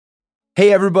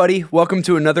Hey everybody, welcome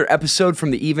to another episode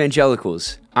from the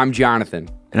Evangelicals. I'm Jonathan.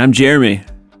 And I'm Jeremy.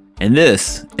 And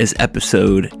this is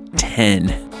episode 10.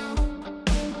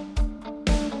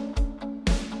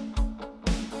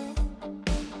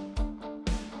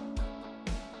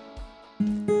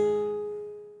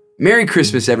 Merry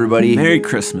Christmas, everybody. Merry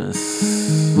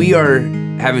Christmas. We are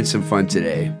having some fun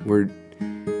today. We're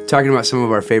talking about some of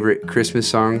our favorite Christmas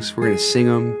songs. We're going to sing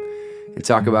them and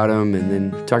talk about them and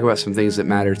then talk about some things that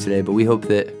matter today. But we hope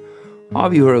that all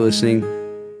of you who are listening,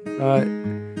 that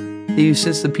you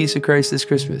sense the peace of Christ this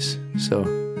Christmas. So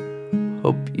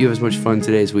hope you have as much fun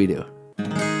today as we do. And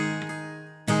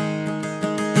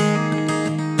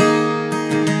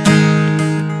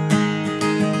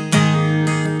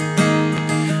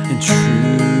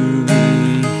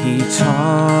truly he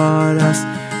taught us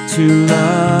to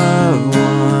love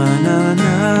one another.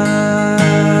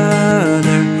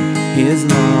 His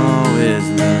law is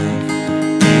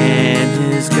love,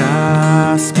 and his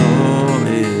gospel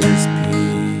is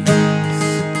peace.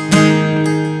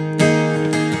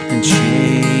 And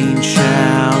chains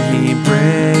shall he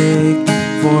break,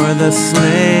 for the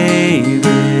slave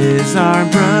is our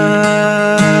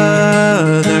brother,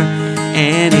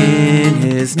 and in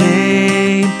his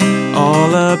name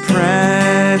all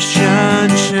oppression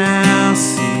shall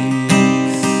cease.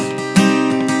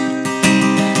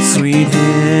 Sweet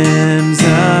hymns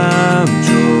of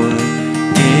joy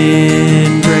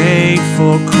in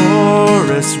grateful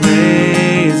chorus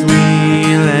raise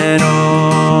we, let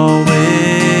all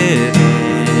within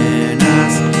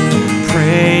us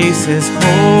praise his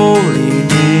holy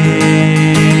name.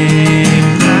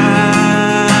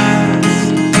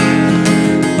 Christ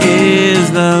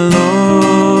is the Lord,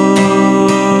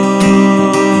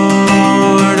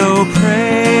 oh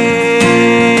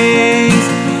praise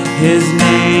his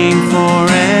name forever.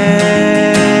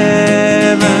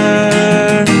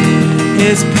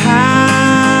 His power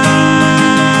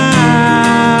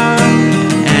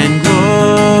and glory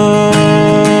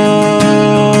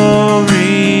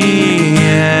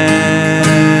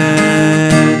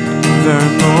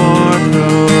evermore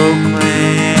proclaim.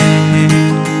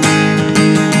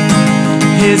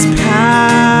 His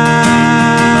power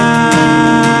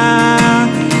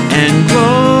and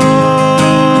glory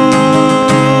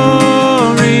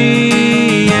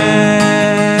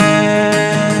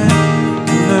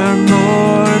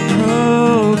evermore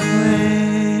proclaim.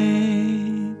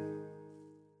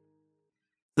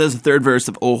 That's the third verse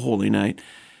of O Holy Night.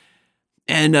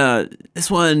 And this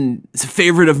one is a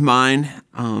favorite of mine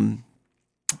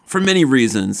for many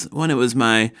reasons. One, it was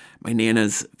my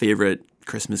Nana's favorite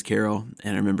Christmas carol,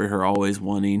 and I remember her always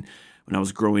wanting, when I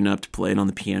was growing up, to play it on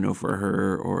the piano for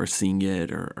her or sing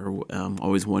it, or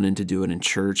always wanting to do it in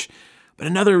church. But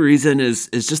another reason is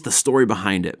just the story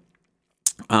behind it.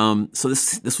 So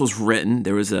this was written.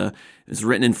 It was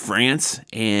written in France,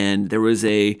 and there was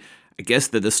I guess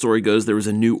that the story goes, there was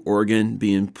a new organ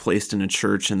being placed in a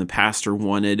church, and the pastor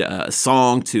wanted a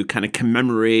song to kind of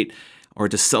commemorate or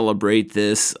to celebrate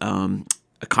this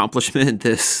accomplishment,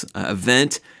 this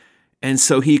event. And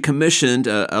so he commissioned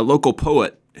a local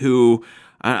poet who,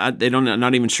 I'm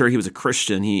not even sure he was a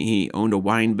Christian. He owned a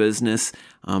wine business,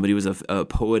 but he was a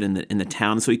poet in the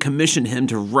town. So he commissioned him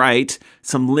to write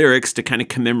some lyrics to kind of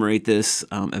commemorate this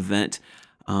event.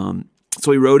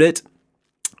 So he wrote it,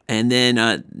 and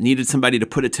then needed somebody to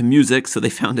put it to music. So they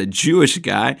found a Jewish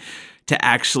guy to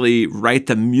actually write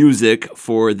the music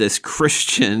for this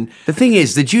Christian. The thing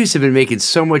is, the Jews have been making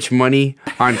so much money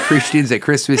on Christians at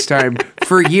Christmas time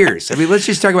for years. I mean, let's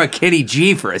just talk about Kenny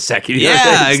G for a second.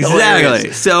 Yeah,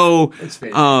 exactly. So,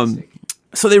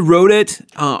 so they wrote it.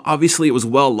 Obviously, it was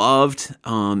well loved.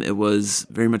 It was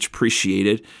very much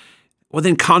appreciated. Well,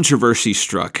 then controversy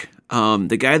struck.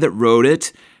 The guy that wrote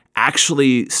it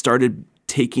actually started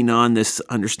taking on this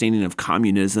understanding of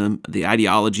communism, the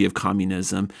ideology of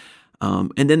communism.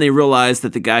 And then they realized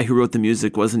that the guy who wrote the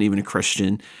music wasn't even a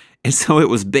Christian. And so it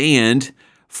was banned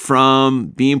from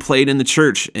being played in the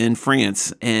church in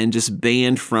France, and just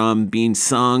banned from being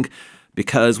sung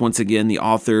because, once again, the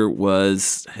author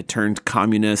had turned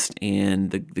communist,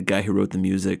 and the guy who wrote the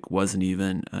music wasn't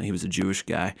even, he was a Jewish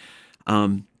guy.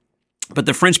 But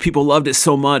the French people loved it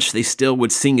so much, they still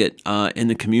would sing it in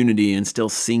the community and still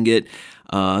sing it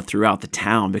throughout the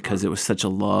town because it was such a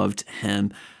loved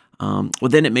hymn. Well,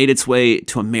 then it made its way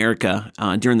to America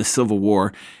during the Civil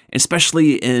War,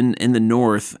 especially in the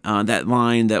North. That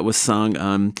line that was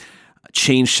sung,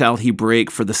 "Chains shall he break,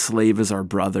 for the slave is our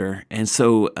brother." And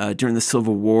so during the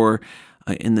Civil War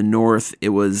in the North, it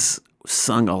was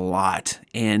sung a lot,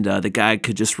 and the guy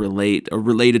could just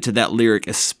related to that lyric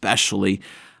especially.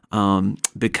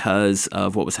 because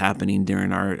of what was happening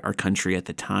during our country at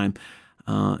the time.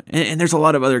 And there's a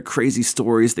lot of other crazy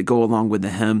stories that go along with the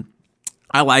hymn.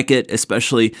 I like it,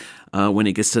 especially when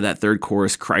it gets to that third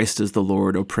chorus, Christ is the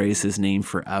Lord, oh praise his name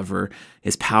forever,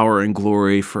 his power and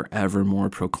glory forevermore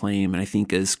proclaim. And I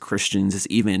think as Christians, as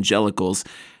evangelicals,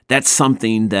 that's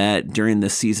something that during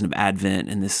this season of Advent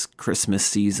and this Christmas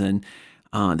season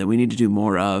that we need to do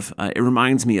more of. It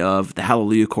reminds me of the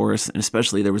Hallelujah chorus, and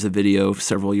especially there was a video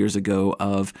several years ago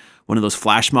of one of those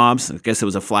flash mobs. I guess it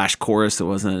was a flash chorus. It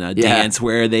wasn't a dance,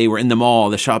 where they were in the mall,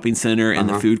 the shopping center, and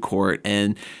the food court,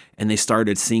 and they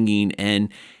started singing, and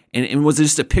it was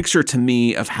just a picture to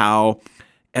me of how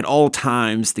at all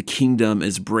times the kingdom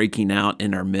is breaking out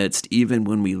in our midst, even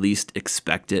when we least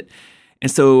expect it. And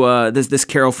so this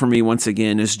carol for me, once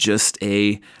again, is just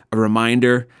a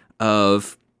reminder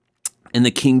of, in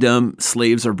the kingdom,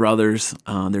 slaves are brothers.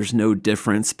 There's no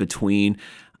difference between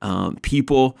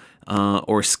people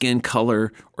or skin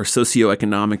color or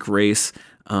socioeconomic race,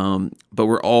 but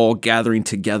we're all gathering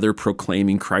together,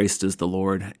 proclaiming Christ as the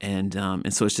Lord. And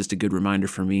so it's just a good reminder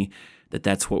for me that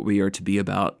that's what we are to be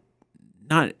about,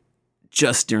 not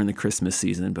just during the Christmas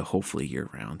season, but hopefully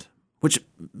year-round. Which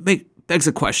begs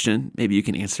a question. Maybe you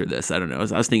can answer this. I don't know.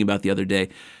 As I was thinking about the other day,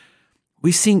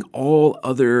 we sing all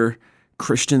other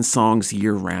Christian songs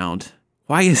year-round.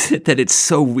 Why is it that it's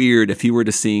so weird if you were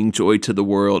to sing Joy to the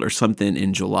World or something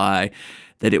in July,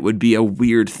 that it would be a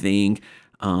weird thing?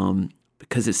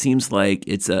 Because it seems like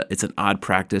it's an odd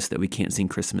practice that we can't sing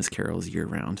Christmas carols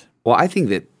year-round. Well, I think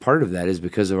that part of that is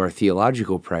because of our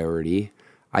theological priority.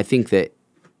 I think that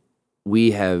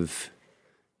we have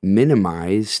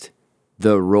minimized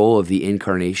the role of the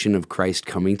incarnation of Christ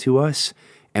coming to us,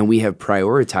 and we have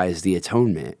prioritized the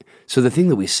atonement. So the thing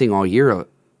that we sing all year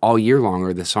long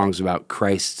are the songs about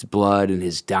Christ's blood and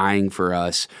his dying for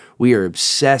us. We are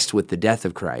obsessed with the death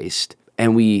of Christ,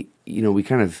 and we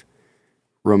kind of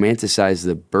romanticize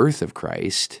the birth of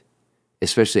Christ,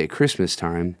 especially at Christmas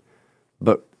time.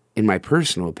 But in my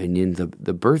personal opinion,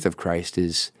 the birth of Christ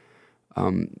is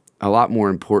a lot more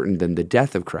important than the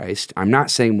death of Christ. I'm not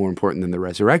saying more important than the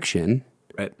resurrection.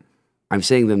 Right. I'm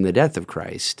saying than the death of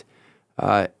Christ.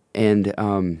 And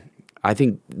I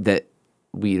think that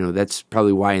that's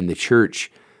probably why in the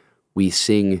church we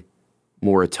sing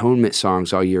more atonement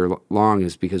songs all year long,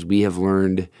 is because we have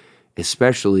learned,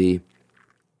 especially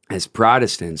as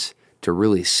Protestants, to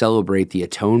really celebrate the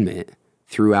atonement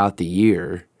throughout the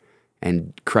year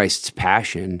and Christ's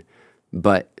passion,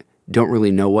 but don't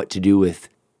really know what to do with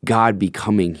God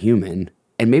becoming human.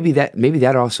 And maybe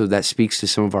that also speaks to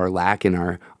some of our lack in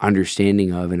our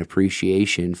understanding of and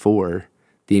appreciation for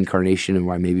the incarnation, and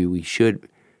why maybe we should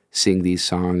sing these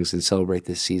songs and celebrate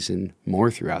this season more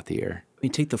throughout the year. We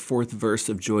take the fourth verse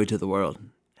of Joy to the World.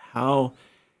 How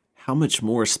much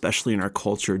more, especially in our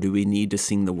culture, do we need to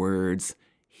sing the words,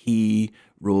 He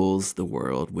rules the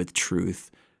world with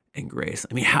truth and grace?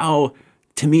 I mean,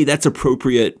 to me, that's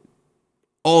appropriate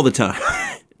all the time,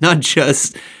 not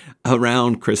just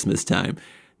around Christmas time,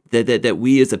 that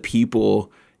we as a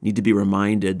people need to be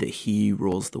reminded that He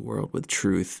rules the world with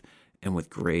truth and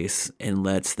with grace, and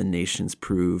lets the nations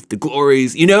prove the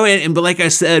glories, but like I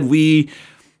said,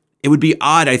 it would be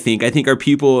odd, I think. I think our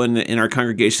people in our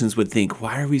congregations would think,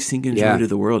 why are we singing Joy to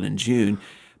the World in June?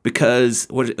 Because,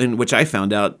 which I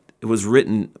found out, it was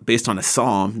written based on a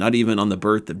psalm, not even on the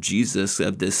birth of Jesus,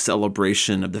 of this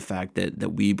celebration of the fact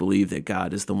that we believe that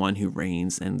God is the one who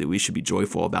reigns, and that we should be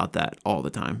joyful about that all the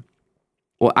time.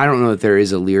 Well, I don't know that there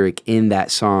is a lyric in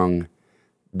that song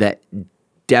that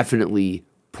definitely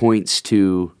points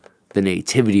to the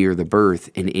nativity or the birth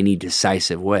in any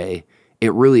decisive way.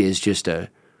 It really is just a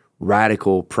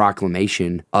radical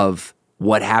proclamation of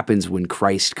what happens when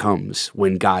Christ comes,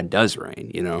 when God does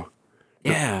reign,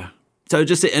 Yeah. So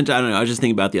just to end, I don't know, I was just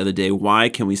thinking about the other day, why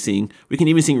can we can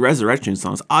even sing resurrection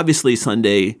songs. Obviously,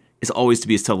 Sunday is always to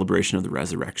be a celebration of the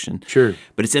resurrection. Sure.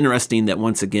 But it's interesting that,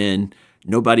 once again,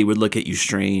 nobody would look at you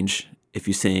strange if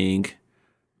you sang,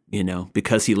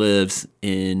 because He lives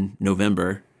in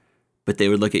November, but they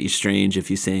would look at you strange if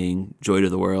you sang Joy to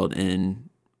the World in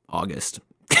August.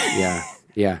 Yeah.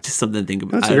 Yeah. Just something to think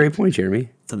about. That's a great point, Jeremy.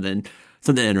 Something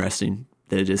interesting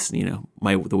that just, the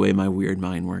way my weird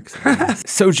mind works.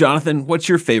 So, Jonathan, what's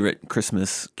your favorite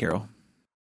Christmas carol?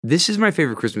 This is my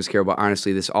favorite Christmas carol, but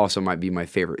honestly, this also might be my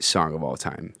favorite song of all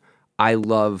time. I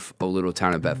love O Little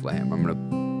Town of Bethlehem. I'm going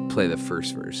to play the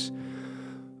first verse.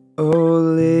 O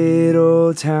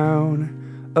little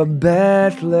town of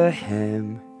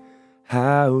Bethlehem,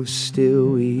 how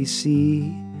still we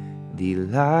see thee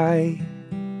lie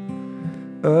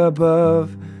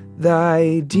above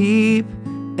thy deep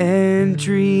and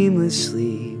dreamless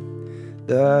sleep.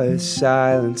 The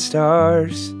silent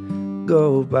stars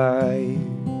go by,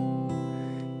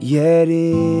 yet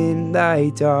in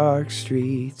thy dark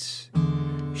streets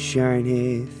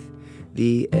shineth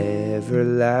the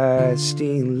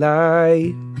everlasting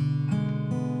light.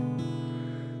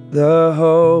 The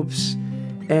hopes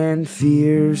and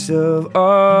fears of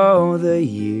all the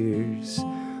years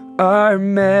are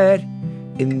met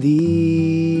in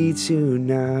thee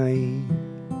tonight.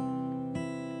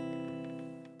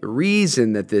 The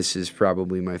reason that this is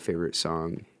probably my favorite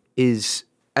song is,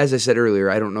 as I said earlier,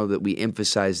 I don't know that we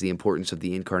emphasize the importance of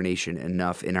the incarnation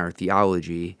enough in our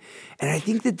theology. And I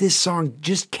think that this song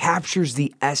just captures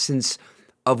the essence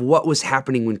of what was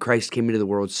happening when Christ came into the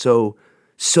world so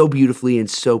beautifully and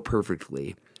so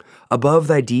perfectly. Above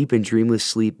thy deep and dreamless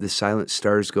sleep, the silent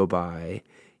stars go by,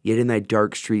 yet in thy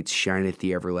dark streets shineth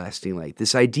the everlasting light.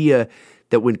 This idea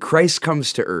that when Christ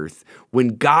comes to earth,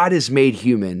 when God is made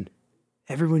human,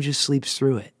 everyone just sleeps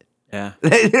through it. Yeah.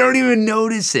 They don't even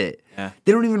notice it. Yeah.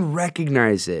 They don't even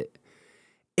recognize it.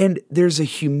 And there's a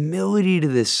humility to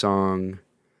this song,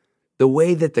 the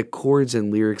way that the chords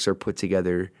and lyrics are put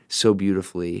together so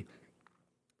beautifully,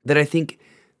 that I think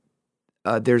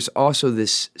there's also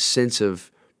this sense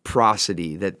of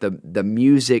prosody, that the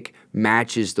music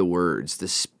matches the words, the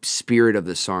spirit of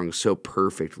the song so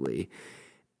perfectly.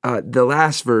 The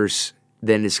last verse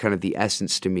then is kind of the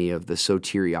essence to me of the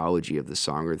soteriology of the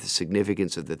song, or the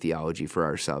significance of the theology for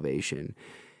our salvation.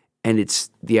 And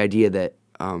it's the idea that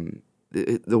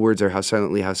the words are, how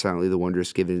silently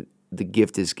the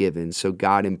gift is given. So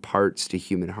God imparts to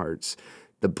human hearts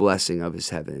the blessing of his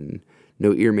heaven.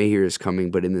 No ear may hear his coming,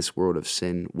 but in this world of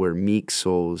sin, where meek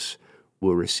souls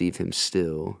will receive him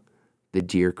still, the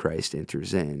dear Christ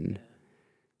enters in.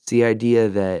 It's the idea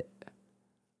that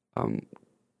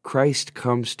Christ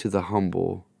comes to the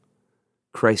humble,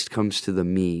 Christ comes to the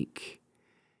meek.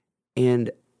 And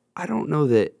I don't know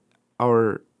that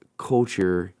our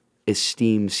culture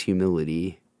esteems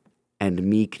humility and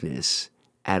meekness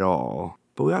at all.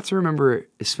 But we ought to remember,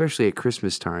 especially at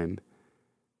Christmas time,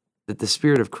 that the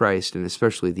Spirit of Christ, and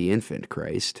especially the infant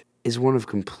Christ, is one of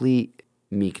complete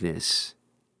meekness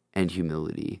and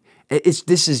humility.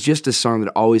 This is just a song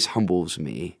that always humbles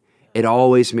me. It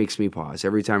always makes me pause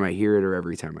every time I hear it or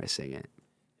every time I sing it.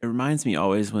 It reminds me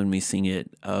always when we sing it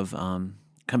of kind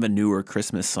of a newer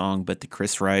Christmas song, but the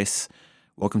Chris Rice,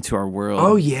 Welcome to Our World.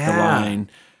 Oh, yeah. The line,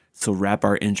 so wrap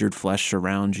our injured flesh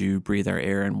around you, breathe our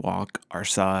air and walk our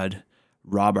sod,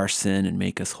 rob our sin and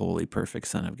make us holy, perfect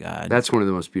Son of God. That's one of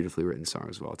the most beautifully written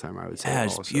songs of all time, I would say. Yeah,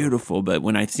 it's also beautiful. But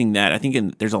when I sing that, I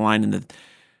think there's a line in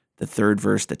the third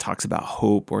verse that talks about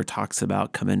hope, or talks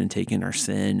about coming and taking our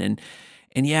sin.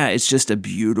 And yeah, it's just a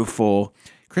beautiful.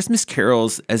 Christmas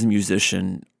carols as a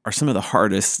musician are some of the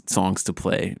hardest songs to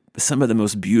play, but some of the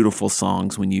most beautiful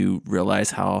songs when you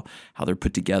realize how they're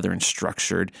put together and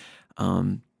structured.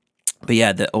 But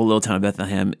yeah, the O Little Town of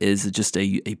Bethlehem is just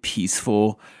a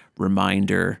peaceful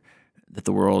reminder that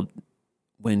the world,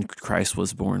 when Christ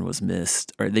was born, was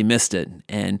missed, or they missed it.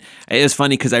 And it was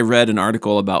funny because I read an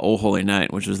article about O Holy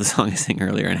Night, which was the song I sang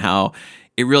earlier, and how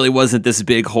it really wasn't this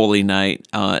big holy night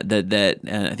that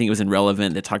I think it was in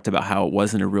Relevant that talked about how it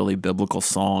wasn't a really biblical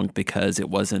song because it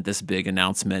wasn't this big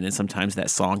announcement. And sometimes that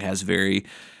song has very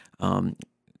kind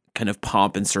of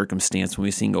pomp and circumstance when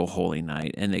we sing O Holy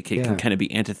Night, and it can kind of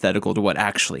be antithetical to what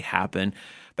actually happened.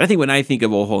 But I think when I think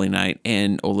of O Holy Night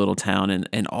and O Little Town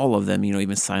and all of them,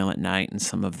 even Silent Night and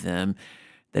some of them,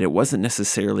 that it wasn't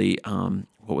necessarily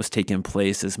what was taking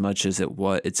place as much as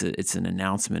it's an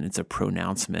announcement, it's a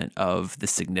pronouncement of the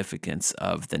significance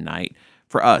of the night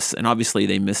for us. And obviously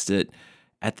they missed it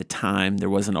at the time.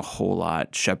 There wasn't a whole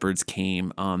lot. Shepherds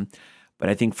came. But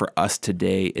I think for us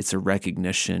today, it's a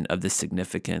recognition of the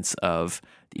significance of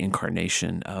the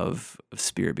incarnation of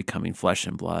Spirit becoming flesh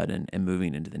and blood and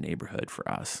moving into the neighborhood for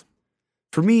us.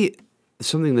 For me,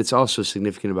 something that's also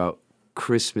significant about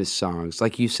Christmas songs,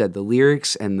 like you said, the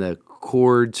lyrics and the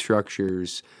chord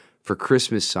structures for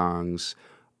Christmas songs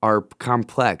are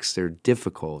complex. They're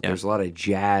difficult. There's a lot of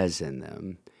jazz in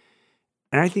them.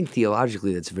 And I think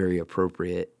theologically that's very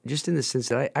appropriate, just in the sense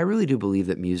that I really do believe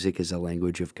that music is a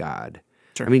language of God.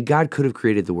 Sure. I mean, God could have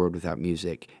created the world without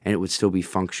music, and it would still be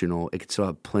functional. It could still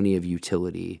have plenty of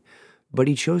utility. But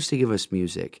he chose to give us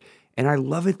music. And I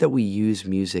love it that we use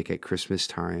music at Christmas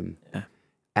time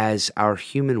as our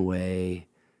human way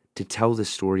to tell the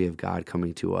story of God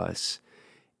coming to us.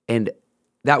 And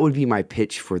that would be my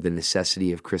pitch for the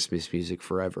necessity of Christmas music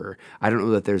forever. I don't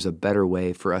know that there's a better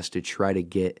way for us to try to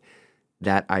get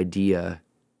that idea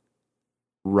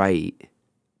right,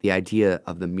 the idea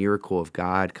of the miracle of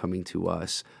God coming to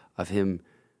us, of him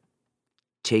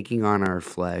taking on our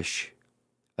flesh,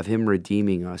 of him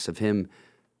redeeming us, of him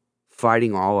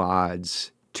fighting all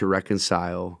odds to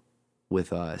reconcile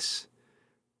with us.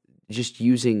 Just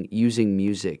using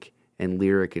music and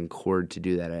lyric and chord to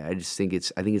do that. I think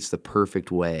it's the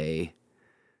perfect way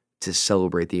to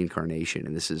celebrate the incarnation.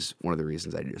 And this is one of the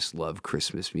reasons I just love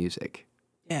Christmas music.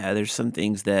 Yeah, there's some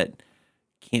things that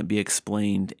can't be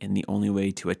explained, and the only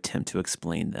way to attempt to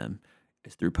explain them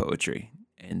is through poetry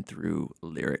and through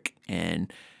lyric.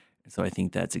 And so I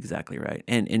think that's exactly right.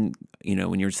 And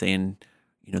when you're saying,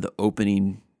 the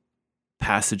opening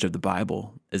passage of the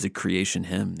Bible is a creation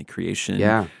hymn, the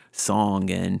creation song.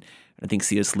 And I think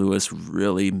C.S. Lewis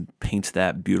really paints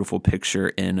that beautiful picture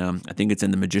in, I think it's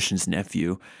in The Magician's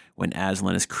Nephew, when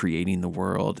Aslan is creating the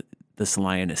world, this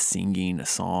lion is singing a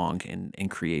song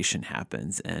and creation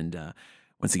happens. And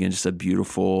once again, just a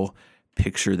beautiful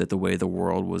picture that the way the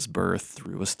world was birthed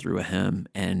was through a hymn.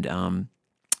 And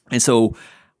so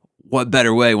what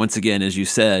better way, once again, as you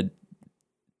said,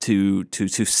 to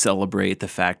celebrate the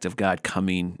fact of God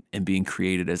coming and being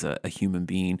created as a human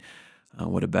being.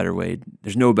 What a better way.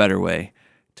 There's no better way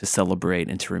to celebrate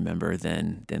and to remember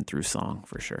than through song,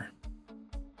 for sure.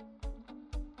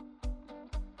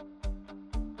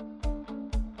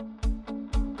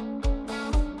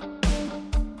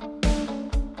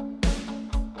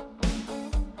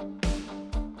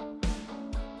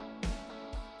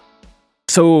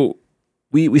 So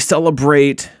we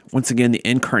celebrate, once again, the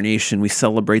incarnation. We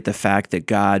celebrate the fact that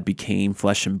God became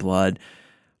flesh and blood.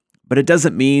 But it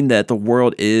doesn't mean that the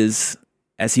world is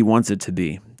as he wants it to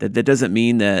be. That doesn't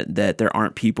mean that there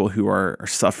aren't people who are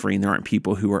suffering. There aren't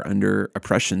people who are under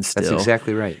oppression still. That's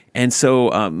exactly right. And so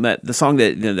the song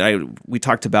we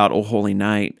talked about, "O Holy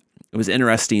Night," it was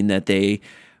interesting that they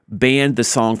banned the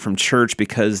song from church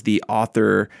because the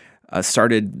author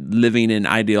started living in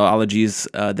ideologies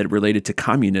that related to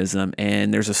communism.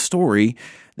 And there's a story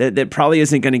that probably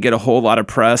isn't going to get a whole lot of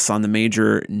press on the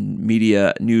major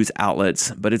media news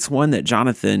outlets, but it's one that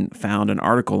Jonathan found an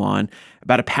article on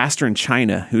about a pastor in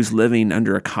China who's living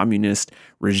under a communist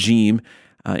regime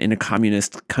in a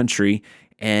communist country.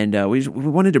 And we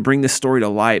wanted to bring this story to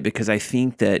light because I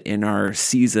think that in our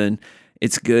season,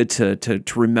 it's good to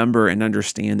remember and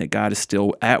understand that God is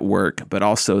still at work, but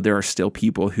also there are still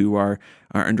people who are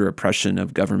under oppression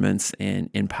of governments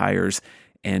and empires.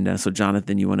 And so,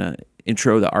 Jonathan, you want to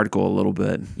intro the article a little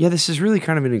bit? Yeah, this is really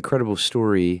kind of an incredible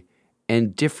story,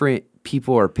 and different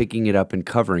people are picking it up and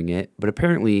covering it. But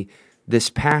apparently,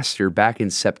 this pastor back in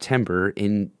September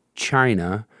in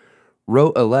China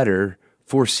wrote a letter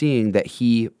foreseeing that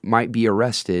he might be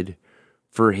arrested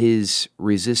for his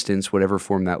resistance, whatever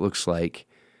form that looks like,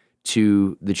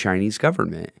 to the Chinese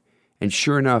government. And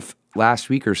sure enough, last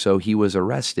week or so, he was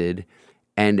arrested,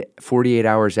 and 48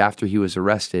 hours after he was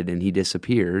arrested and he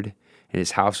disappeared and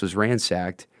his house was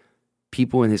ransacked,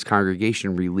 people in his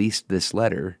congregation released this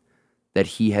letter that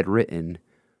he had written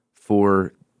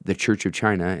for the Church of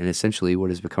China and essentially what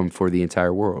has become for the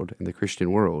entire world and the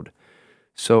Christian world.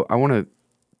 So I want to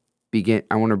begin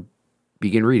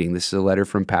reading. This is a letter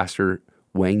from Pastor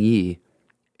Wang Yi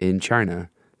in China.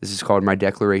 This is called My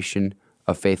Declaration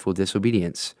of Faithful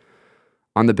Disobedience.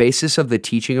 On the basis of the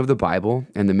teaching of the Bible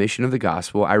and the mission of the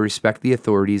gospel, I respect the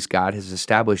authorities God has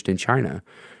established in China.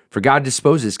 For God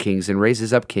disposes kings and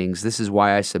raises up kings. This is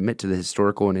why I submit to the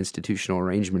historical and institutional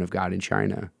arrangement of God in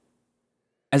China.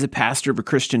 As a pastor of a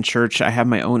Christian church, I have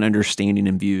my own understanding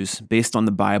and views based on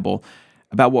the Bible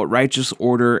about what righteous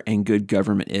order and good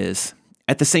government is.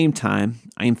 At the same time,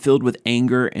 I am filled with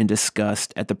anger and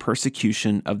disgust at the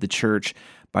persecution of the church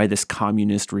by this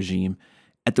communist regime,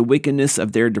 at the wickedness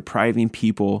of their depriving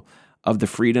people of the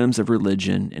freedoms of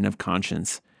religion and of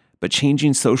conscience. But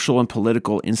changing social and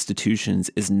political institutions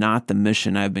is not the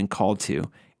mission I have been called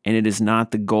to, and it is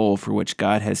not the goal for which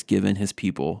God has given his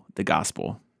people the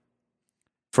gospel.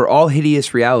 For all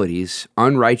hideous realities,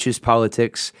 unrighteous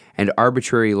politics, and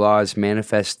arbitrary laws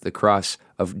manifest the cross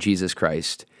of Jesus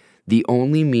Christ, the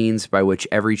only means by which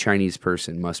every Chinese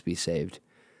person must be saved.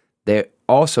 They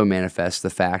also manifest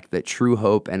the fact that true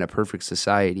hope and a perfect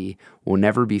society will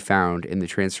never be found in the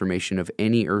transformation of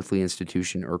any earthly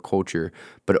institution or culture,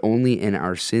 but only in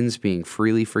our sins being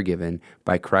freely forgiven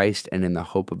by Christ and in the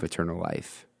hope of eternal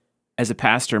life. As a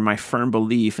pastor, my firm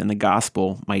belief in the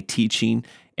gospel, my teaching,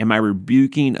 and my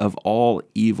rebuking of all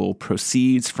evil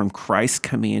proceeds from Christ's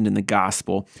command in the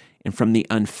gospel and from the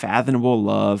unfathomable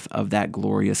love of that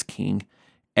glorious King.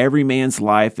 Every man's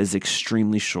life is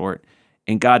extremely short,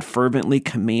 and God fervently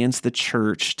commands the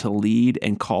church to lead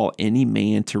and call any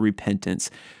man to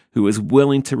repentance who is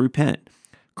willing to repent.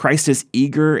 Christ is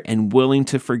eager and willing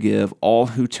to forgive all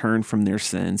who turn from their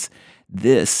sins.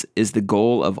 This is the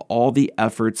goal of all the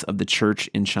efforts of the church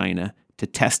in China, to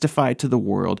testify to the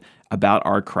world about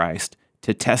our Christ,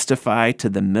 to testify to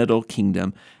the Middle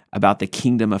Kingdom about the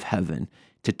kingdom of heaven,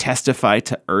 to testify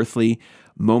to earthly,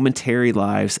 momentary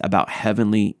lives about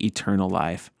heavenly, eternal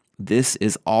life. This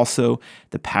is also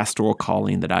the pastoral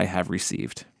calling that I have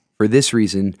received. For this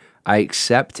reason, I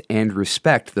accept and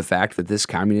respect the fact that this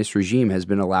communist regime has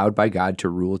been allowed by God to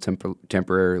rule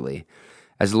temporarily.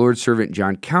 As the Lord's servant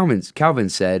John Calvin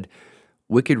said,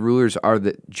 "Wicked rulers are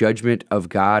the judgment of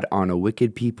God on a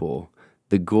wicked people,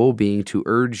 the goal being to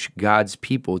urge God's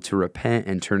people to repent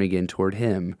and turn again toward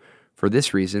Him. For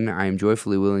this reason, I am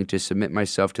joyfully willing to submit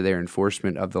myself to their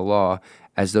enforcement of the law,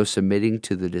 as though submitting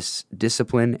to the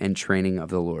discipline and training of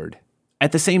the Lord."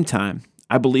 At the same time,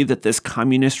 I believe that this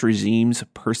communist regime's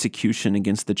persecution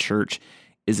against the church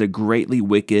is a greatly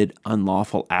wicked,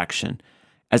 unlawful action.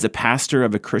 As a pastor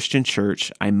of a Christian church,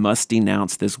 I must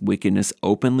denounce this wickedness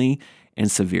openly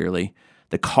and severely.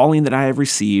 The calling that I have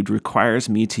received requires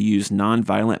me to use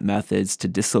nonviolent methods to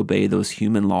disobey those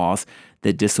human laws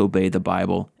that disobey the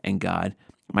Bible and God.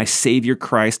 My Savior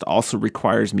Christ also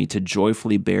requires me to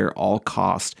joyfully bear all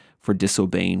cost for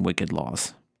disobeying wicked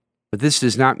laws. But this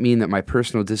does not mean that my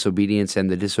personal disobedience and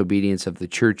the disobedience of the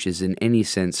church is in any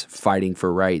sense fighting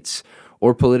for rights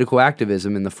or political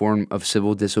activism in the form of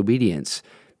civil disobedience,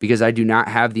 because I do not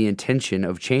have the intention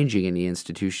of changing any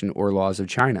institution or laws of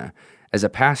China. As a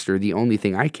pastor, the only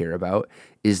thing I care about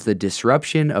is the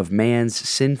disruption of man's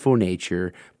sinful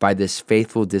nature by this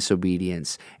faithful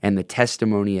disobedience and the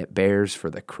testimony it bears for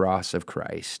the cross of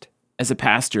Christ. As a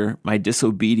pastor, my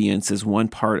disobedience is one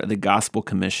part of the gospel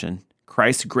commission.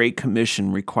 Christ's great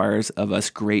commission requires of us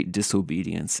great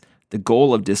disobedience. The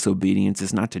goal of disobedience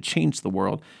is not to change the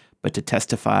world, but to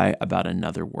testify about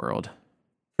another world.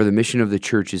 For the mission of the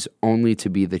church is only to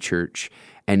be the church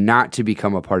and not to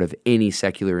become a part of any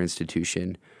secular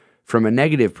institution. From a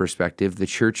negative perspective, the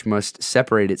church must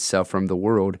separate itself from the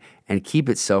world and keep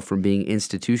itself from being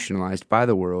institutionalized by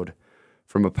the world.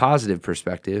 From a positive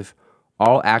perspective,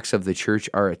 all acts of the church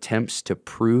are attempts to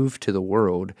prove to the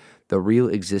world the real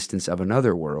existence of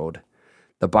another world.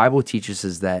 The Bible teaches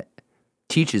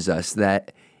us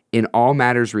that in all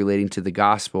matters relating to the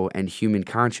gospel and human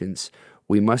conscience,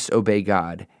 we must obey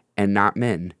God and not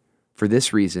men. For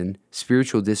this reason,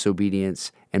 spiritual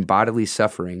disobedience and bodily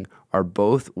suffering are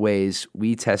both ways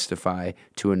we testify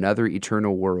to another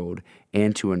eternal world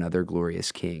and to another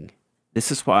glorious King.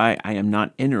 This is why I am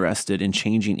not interested in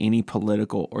changing any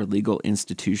political or legal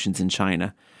institutions in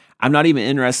China. I'm not even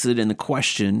interested in the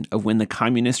question of when the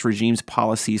communist regime's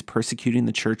policies persecuting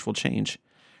the church will change.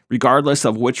 Regardless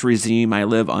of which regime I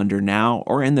live under now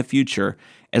or in the future,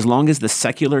 as long as the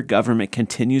secular government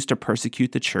continues to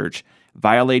persecute the church,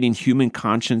 violating human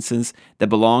consciences that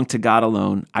belong to God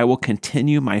alone, I will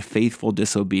continue my faithful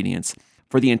disobedience.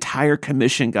 For the entire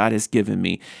commission God has given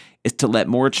me is to let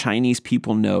more Chinese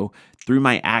people know through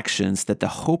my actions that the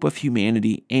hope of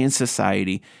humanity and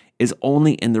society is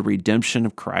only in the redemption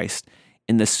of Christ,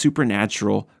 in the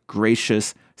supernatural,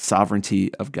 gracious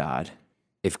sovereignty of God.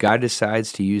 If God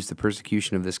decides to use the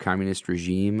persecution of this communist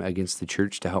regime against the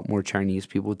church to help more Chinese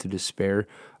people to despair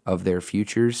of their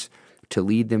futures, to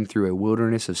lead them through a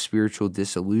wilderness of spiritual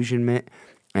disillusionment,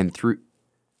 and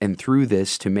through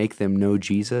this to make them know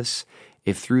Jesus,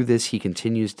 if through this he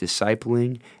continues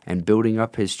discipling and building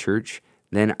up his church,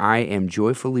 then I am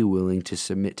joyfully willing to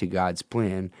submit to God's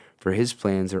plan, for his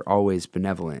plans are always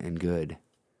benevolent and good.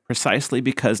 Precisely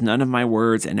because none of my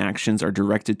words and actions are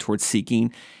directed towards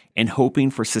seeking and hoping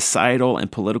for societal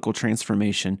and political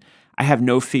transformation, I have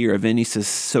no fear of any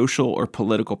social or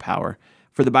political power.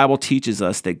 For the Bible teaches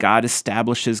us that God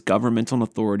establishes governmental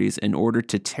authorities in order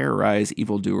to terrorize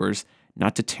evildoers,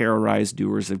 not to terrorize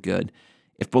doers of good.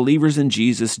 If believers in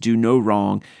Jesus do no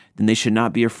wrong, then they should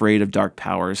not be afraid of dark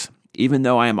powers. Even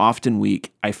though I am often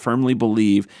weak, I firmly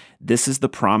believe this is the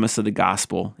promise of the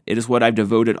gospel. It is what I've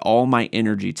devoted all my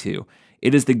energy to.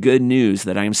 It is the good news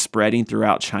that I am spreading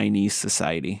throughout Chinese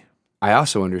society. I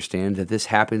also understand that this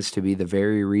happens to be the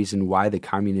very reason why the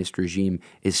communist regime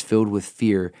is filled with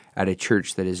fear at a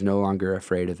church that is no longer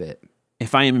afraid of it.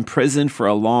 If I am imprisoned for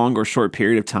a long or short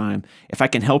period of time, if I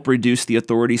can help reduce the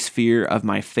authorities' fear of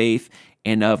my faith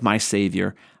and of my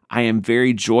Savior, I am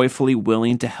very joyfully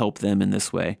willing to help them in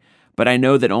this way. But I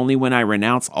know that only when I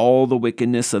renounce all the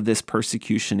wickedness of this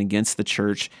persecution against the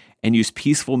church and use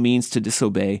peaceful means to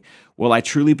disobey, will I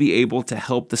truly be able to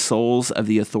help the souls of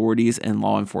the authorities and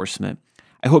law enforcement.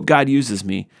 I hope God uses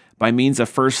me, by means of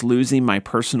first losing my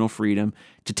personal freedom,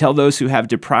 to tell those who have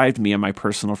deprived me of my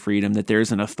personal freedom that there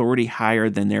is an authority higher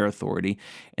than their authority,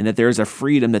 and that there is a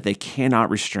freedom that they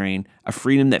cannot restrain, a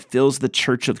freedom that fills the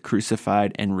church of the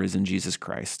crucified and risen Jesus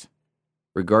Christ.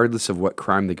 Regardless of what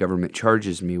crime the government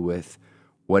charges me with,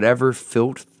 whatever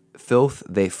filth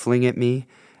they fling at me,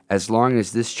 as long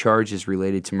as this charge is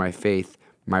related to my faith,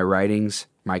 my writings,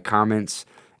 my comments,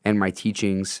 and my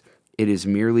teachings, it is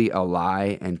merely a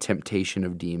lie and temptation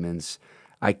of demons.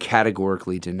 I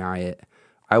categorically deny it.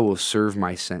 I will serve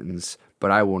my sentence, but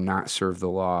I will not serve the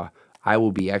law. I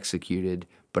will be executed,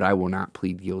 but I will not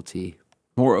plead guilty.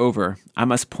 Moreover, I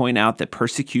must point out that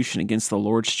persecution against the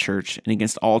Lord's church and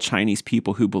against all Chinese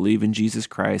people who believe in Jesus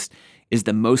Christ is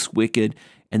the most wicked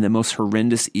and the most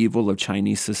horrendous evil of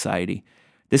Chinese society.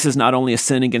 This is not only a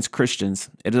sin against Christians,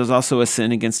 it is also a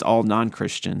sin against all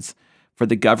non-Christians. For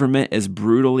the government is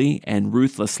brutally and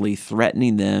ruthlessly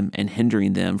threatening them and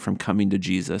hindering them from coming to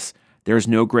Jesus. There is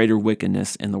no greater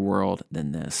wickedness in the world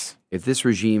than this. If this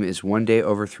regime is one day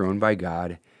overthrown by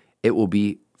God, it will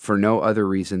be for no other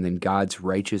reason than God's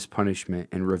righteous punishment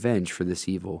and revenge for this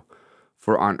evil.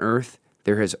 For on earth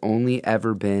there has only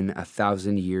ever been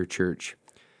 1,000-year church.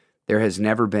 There has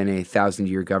never been a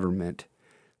 1,000-year government.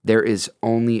 There is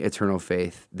only eternal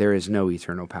faith. There is no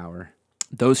eternal power.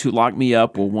 Those who lock me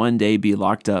up will one day be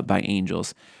locked up by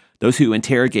angels. Those who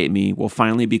interrogate me will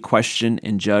finally be questioned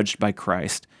and judged by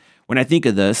Christ. When I think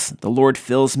of this, the Lord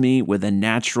fills me with a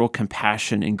natural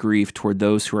compassion and grief toward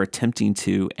those who are attempting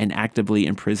to and actively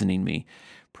imprisoning me.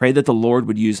 Pray that the Lord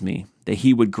would use me, that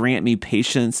he would grant me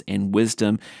patience and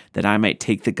wisdom that I might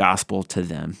take the gospel to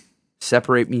them.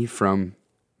 Separate me from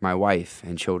my wife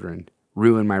and children,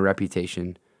 ruin my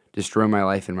reputation, destroy my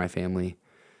life and my family.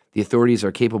 The authorities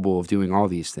are capable of doing all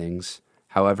these things.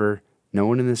 However, no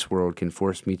one in this world can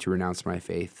force me to renounce my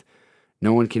faith.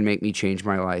 No one can make me change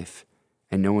my life,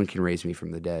 and no one can raise me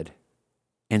from the dead.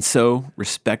 And so,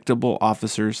 respectable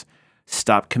officers,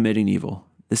 stop committing evil.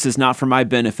 This is not for my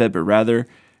benefit, but rather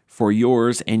for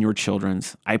yours and your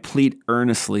children's. I plead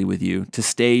earnestly with you to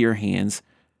stay your hands,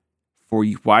 for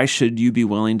why should you be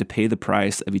willing to pay the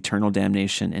price of eternal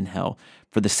damnation in hell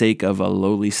for the sake of a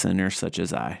lowly sinner such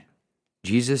as I?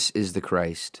 Jesus is the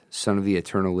Christ, Son of the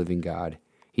eternal living God.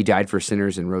 He died for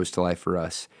sinners and rose to life for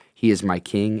us. He is my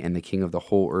King and the King of the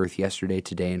whole earth, yesterday,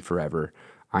 today, and forever.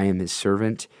 I am his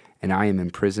servant, and I am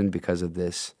imprisoned because of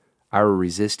this. I will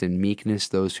resist in meekness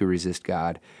those who resist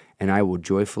God, and I will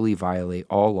joyfully violate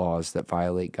all laws that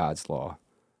violate God's law.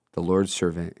 The Lord's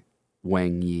servant,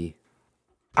 Wang Yi.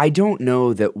 I don't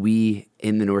know that we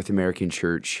in the North American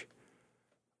church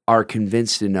are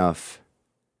convinced enough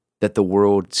that the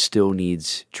world still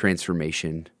needs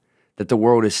transformation, that the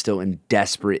world is still in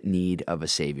desperate need of a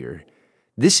savior.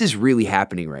 This is really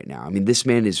happening right now. I mean, this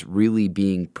man is really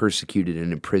being persecuted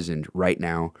and imprisoned right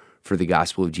now for the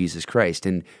gospel of Jesus Christ.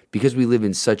 And because we live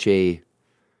in such a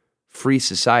free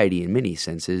society in many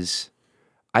senses,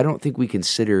 I don't think we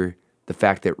consider the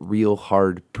fact that real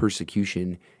hard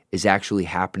persecution is actually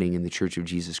happening in the Church of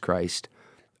Jesus Christ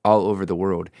all over the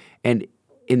world. And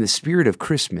in the spirit of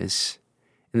Christmas,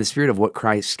 in the spirit of what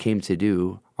Christ came to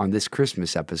do on this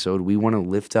Christmas episode, we want to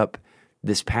lift up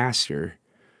this pastor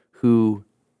who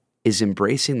is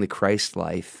embracing the Christ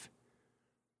life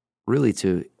really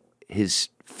to his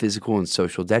physical and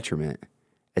social detriment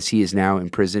as he is now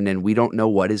imprisoned, and we don't know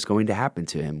what is going to happen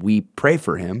to him. We pray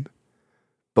for him,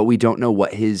 but we don't know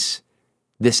what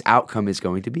this outcome is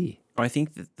going to be. I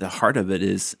think that the heart of it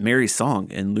is Mary's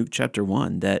song in Luke chapter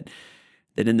 1, that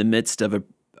in the midst of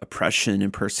oppression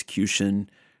and persecution,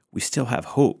 we still have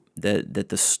hope that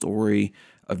the story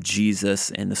of Jesus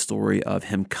and the story of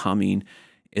him coming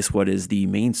is what is the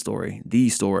main story, the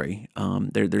story.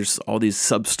 There's all these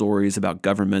sub-stories about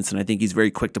governments, and I think he's very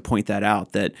quick to point that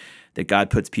out, that God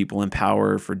puts people in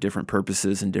power for different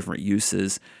purposes and different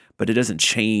uses, but it doesn't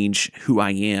change who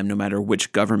I am, no matter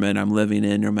which government I'm living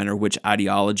in, no matter which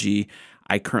ideology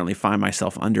I currently find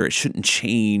myself under. It shouldn't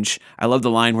change. I love the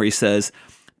line where he says,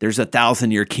 there's a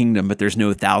 1,000-year kingdom, but there's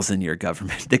no 1,000-year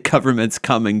government. The governments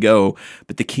come and go,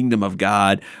 but the kingdom of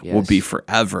God will be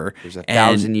forever. There's a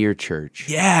 1,000-year church.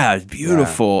 Yeah, it's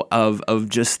beautiful. Yeah. Of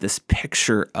just this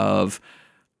picture of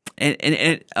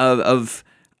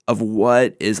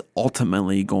what is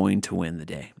ultimately going to win the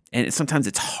day. And sometimes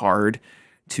it's hard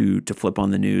to flip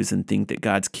on the news and think that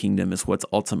God's kingdom is what's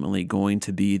ultimately going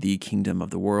to be the kingdom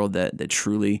of the world, that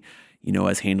truly,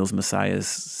 as Handel's Messiah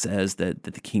says, that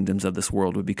the kingdoms of this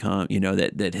world would become,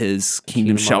 that his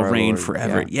kingdom shall reign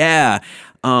forever. Yeah.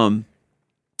 But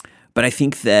I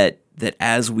think that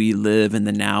as we live in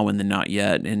the now and the not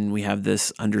yet, and we have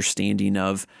this understanding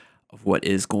of what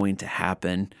is going to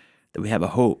happen, that we have a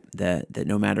hope that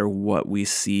no matter what we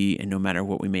see and no matter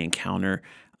what we may encounter,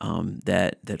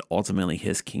 that ultimately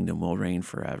His kingdom will reign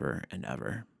forever and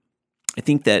ever. I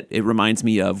think that it reminds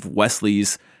me of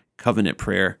Wesley's covenant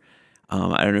prayer.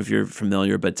 I don't know if you're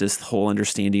familiar, but this whole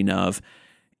understanding of,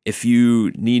 if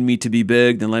you need me to be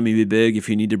big, then let me be big. If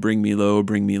you need to bring me low,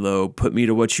 bring me low. Put me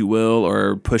to what you will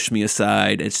or push me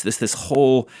aside. It's just this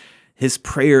whole, his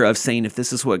prayer of saying, if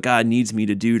this is what God needs me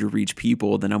to do to reach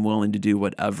people, then I'm willing to do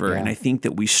whatever. Yeah. And I think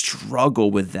that we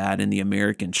struggle with that in the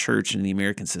American church and the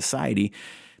American society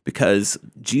because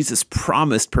Jesus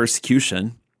promised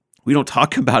persecution. We don't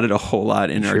talk about it a whole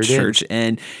lot in our church,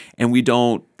 and we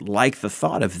don't like the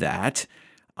thought of that.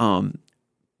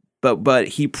 But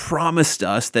He promised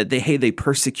us that they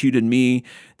persecuted me,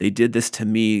 they did this to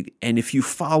me, and if you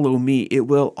follow me, it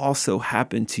will also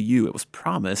happen to you. It was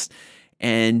promised,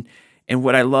 and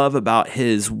what I love about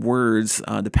his words,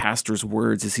 the pastor's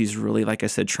words, is he's really, like I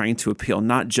said, trying to appeal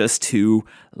not just to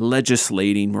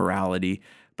legislating morality,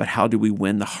 but how do we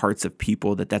win the hearts of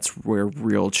people, that's where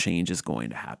real change is going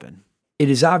to happen. It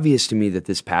is obvious to me that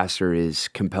this pastor is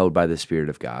compelled by the Spirit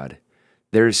of God.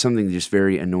 There is something just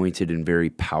very anointed and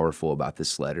very powerful about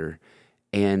this letter.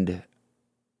 And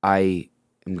I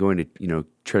am going to,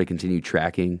 try to continue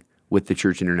tracking with the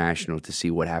Church International to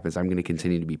see what happens. I'm going to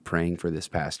continue to be praying for this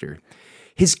pastor.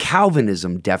 His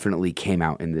Calvinism definitely came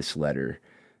out in this letter.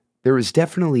 There was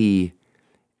definitely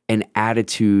an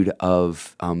attitude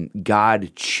of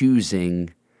God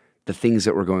choosing the things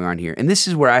that were going on here. And this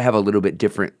is where I have a little bit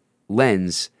different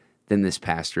lens than this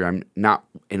pastor. I'm not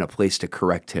in a place to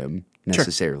correct him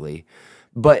necessarily. Sure.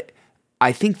 But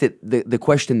I think that the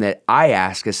question that I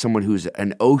ask as someone who's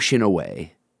an ocean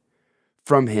away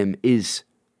from him is,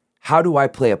 how do I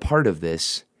play a part of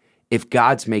this if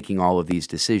God's making all of these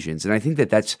decisions? And I think that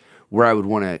that's where I would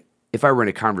want to, if I were in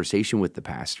a conversation with the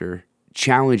pastor,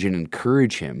 challenge and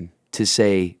encourage him to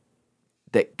say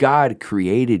that God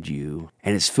created you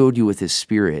and has filled you with His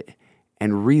Spirit,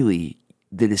 and really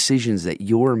the decisions that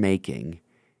you're making,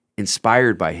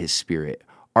 inspired by His Spirit,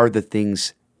 are the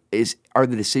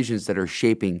decisions that are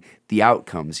shaping the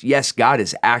outcomes. Yes, God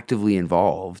is actively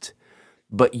involved,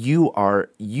 but you are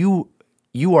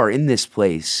in this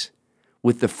place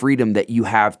with the freedom that you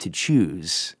have to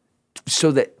choose,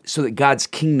 so that God's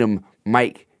kingdom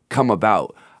might come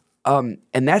about. And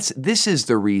this is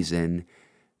the reason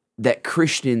that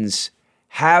Christians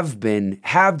have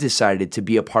decided to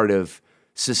be a part of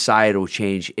societal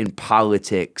change in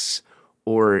politics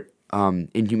or in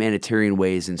humanitarian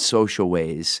ways and social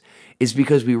ways, is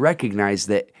because we recognize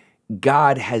that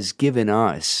God has given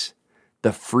us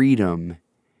the freedom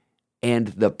and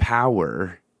the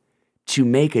power to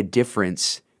make a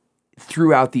difference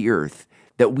throughout the earth.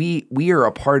 That we are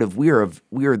a part of, we are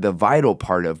the vital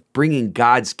part of bringing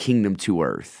God's kingdom to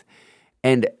earth.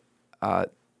 And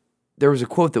there was a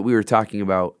quote that we were talking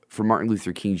about from Martin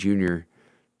Luther King Jr.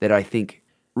 that I think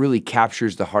really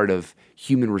captures the heart of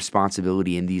human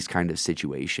responsibility in these kind of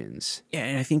situations. Yeah,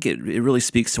 and I think it really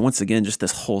speaks to, once again, just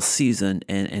this whole season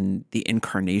and the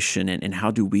incarnation and how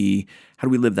do we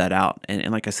live that out?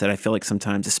 And like I said, I feel like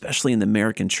sometimes, especially in the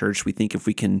American church, we think if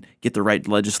we can get the right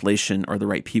legislation or the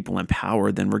right people in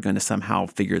power, then we're going to somehow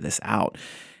figure this out.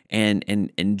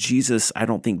 And Jesus, I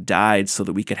don't think, died so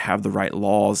that we could have the right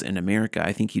laws in America.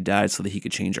 I think He died so that He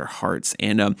could change our hearts.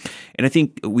 And I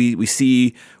think we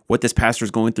see what this pastor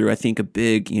is going through. I think a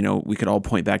big, we could all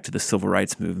point back to the civil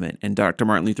rights movement. And Dr.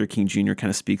 Martin Luther King Jr. kind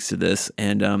of speaks to this.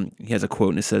 And he has a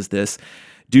quote, and it says this: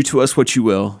 "Do to us what you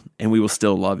will, and we will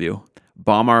still love you.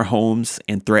 Bomb our homes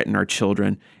and threaten our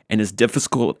children. And as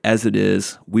difficult as it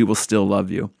is, we will still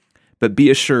love you. But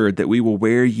be assured that we will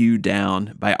wear you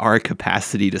down by our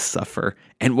capacity to suffer.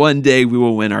 And one day we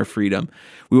will win our freedom.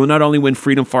 We will not only win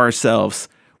freedom for ourselves,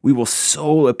 we will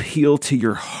so appeal to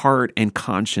your heart and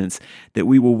conscience that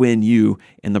we will win you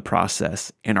in the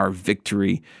process. And our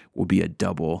victory will be a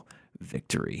double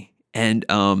victory." And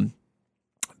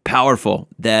powerful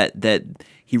that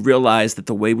he realized that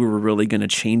the way we were really going to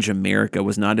change America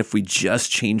was not if we just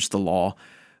changed the law,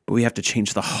 but we have to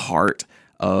change the heart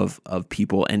of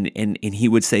people. And he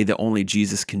would say that only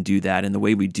Jesus can do that. And the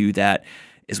way we do that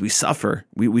is we suffer.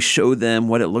 We show them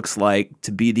what it looks like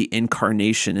to be the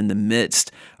incarnation in the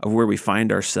midst of where we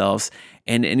find ourselves.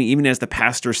 And even as the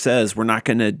pastor says, we're not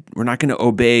gonna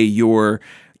obey your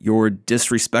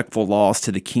disrespectful laws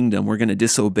to the kingdom. We're gonna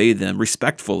disobey them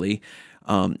respectfully,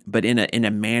 but in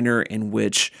a manner in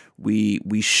which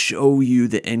we show you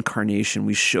the incarnation.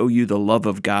 We show you the love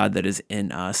of God that is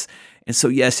in us. And so,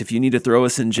 yes, if you need to throw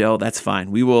us in jail, that's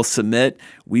fine. We will submit.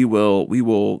 We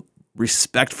will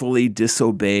respectfully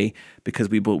disobey because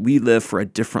we live for a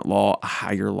different law, a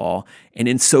higher law. And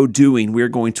in so doing, we're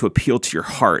going to appeal to your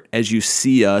heart as you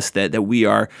see us, that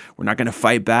we're not going to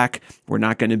fight back. We're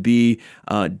not going to be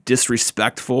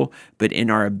disrespectful, but in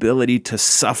our ability to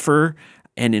suffer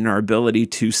and in our ability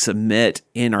to submit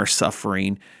in our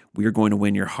suffering, we are going to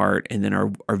win your heart, and then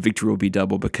our victory will be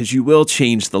double, because you will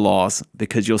change the laws,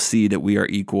 because you'll see that we are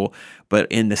equal,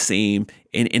 but in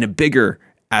a bigger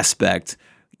aspect,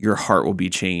 your heart will be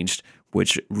changed,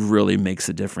 which really makes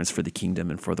a difference for the kingdom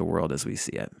and for the world as we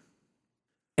see it.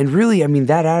 And really, I mean,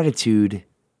 that attitude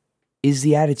is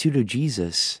the attitude of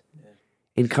Jesus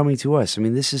in coming to us. I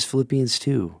mean, this is Philippians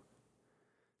 2.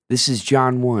 This is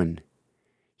John 1.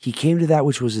 He came to that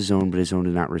which was his own, but his own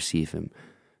did not receive him.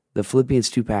 The Philippians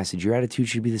 2 passage, your attitude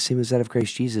should be the same as that of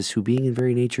Christ Jesus, who being in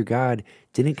very nature God,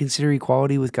 didn't consider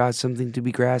equality with God something to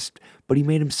be grasped, but he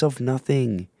made himself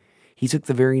nothing. He took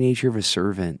the very nature of a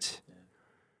servant.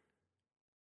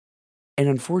 And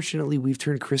unfortunately, we've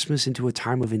turned Christmas into a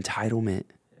time of entitlement.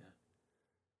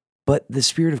 But the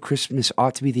spirit of Christmas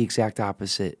ought to be the exact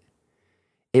opposite.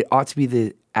 It ought to be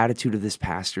the attitude of this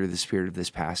pastor, the spirit of this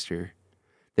pastor,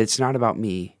 that it's not about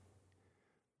me,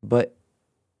 but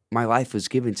my life was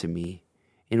given to me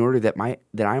in order that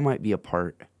I might be a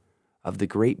part of the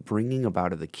great bringing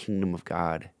about of the kingdom of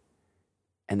God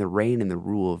and the reign and the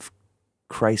rule of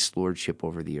Christ's lordship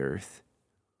over the earth.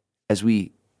 As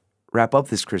we wrap up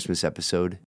this Christmas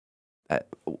episode,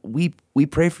 we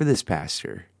pray for this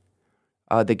pastor,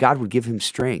 that God would give him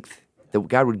strength, that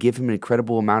God would give him an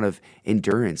incredible amount of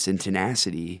endurance and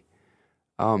tenacity,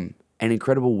 and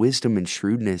incredible wisdom and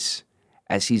shrewdness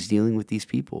as he's dealing with these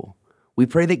people. We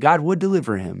pray that God would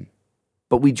deliver him,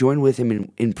 but we join with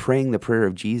him in praying the prayer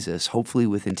of Jesus, hopefully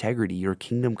with integrity, your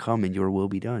kingdom come and your will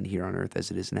be done here on earth as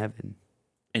it is in heaven.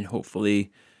 And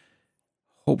hopefully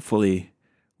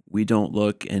we don't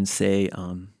look and say,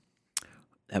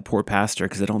 that poor pastor,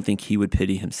 because I don't think he would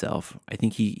pity himself. I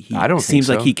think he seems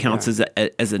like he counts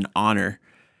as an honor,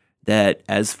 that,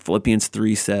 as Philippians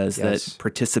 3 says, that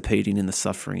participating in the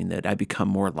suffering, that I become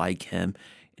more like him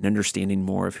and understanding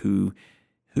more of who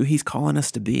he's calling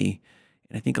us to be.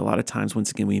 And I think a lot of times,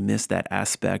 once again, we miss that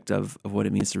aspect of what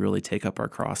it means to really take up our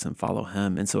cross and follow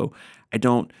him. And so I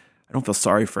don't feel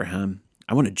sorry for him.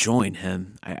 I want to join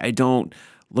him. I don't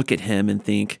look at him and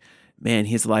think, man,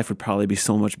 his life would probably be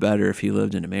so much better if he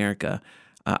lived in America.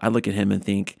 I look at him and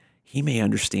think, he may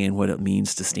understand what it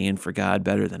means to stand for God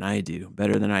better than I do,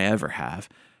 better than I ever have,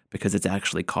 because it's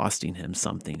actually costing him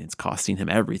something. It's costing him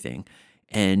everything.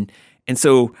 And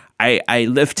so I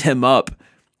lift him up,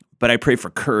 but I pray for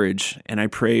courage, and I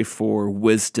pray for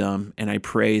wisdom, and I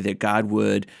pray that God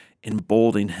would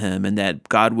embolden him, and that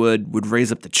God would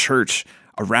raise up the church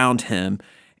around him,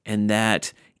 and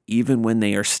that even when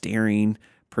they are staring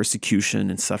persecution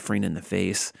and suffering in the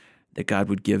face, that God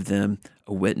would give them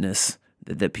a witness,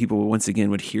 that people once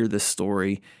again would hear this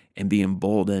story and be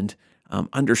emboldened,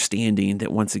 understanding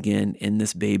that once again in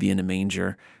this baby in a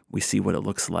manger, we see what it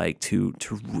looks like to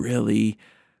really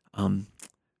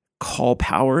call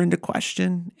power into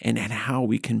question, and how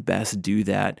we can best do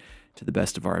that to the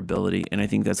best of our ability. And I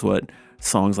think that's what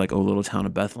songs like "O Little Town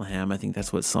of Bethlehem," I think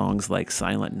that's what songs like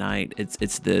 "Silent Night,"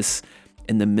 it's this,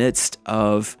 in the midst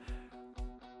of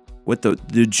what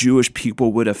the Jewish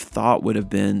people would have thought would have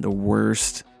been the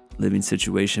worst living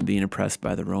situation, being oppressed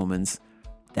by the Romans,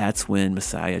 that's when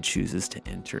Messiah chooses to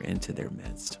enter into their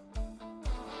midst.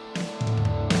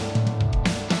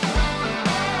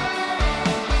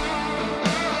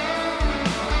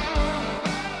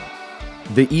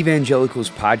 The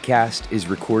Evangelicals podcast is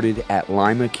recorded at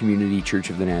Lima Community Church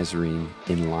of the Nazarene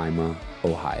in Lima,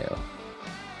 Ohio.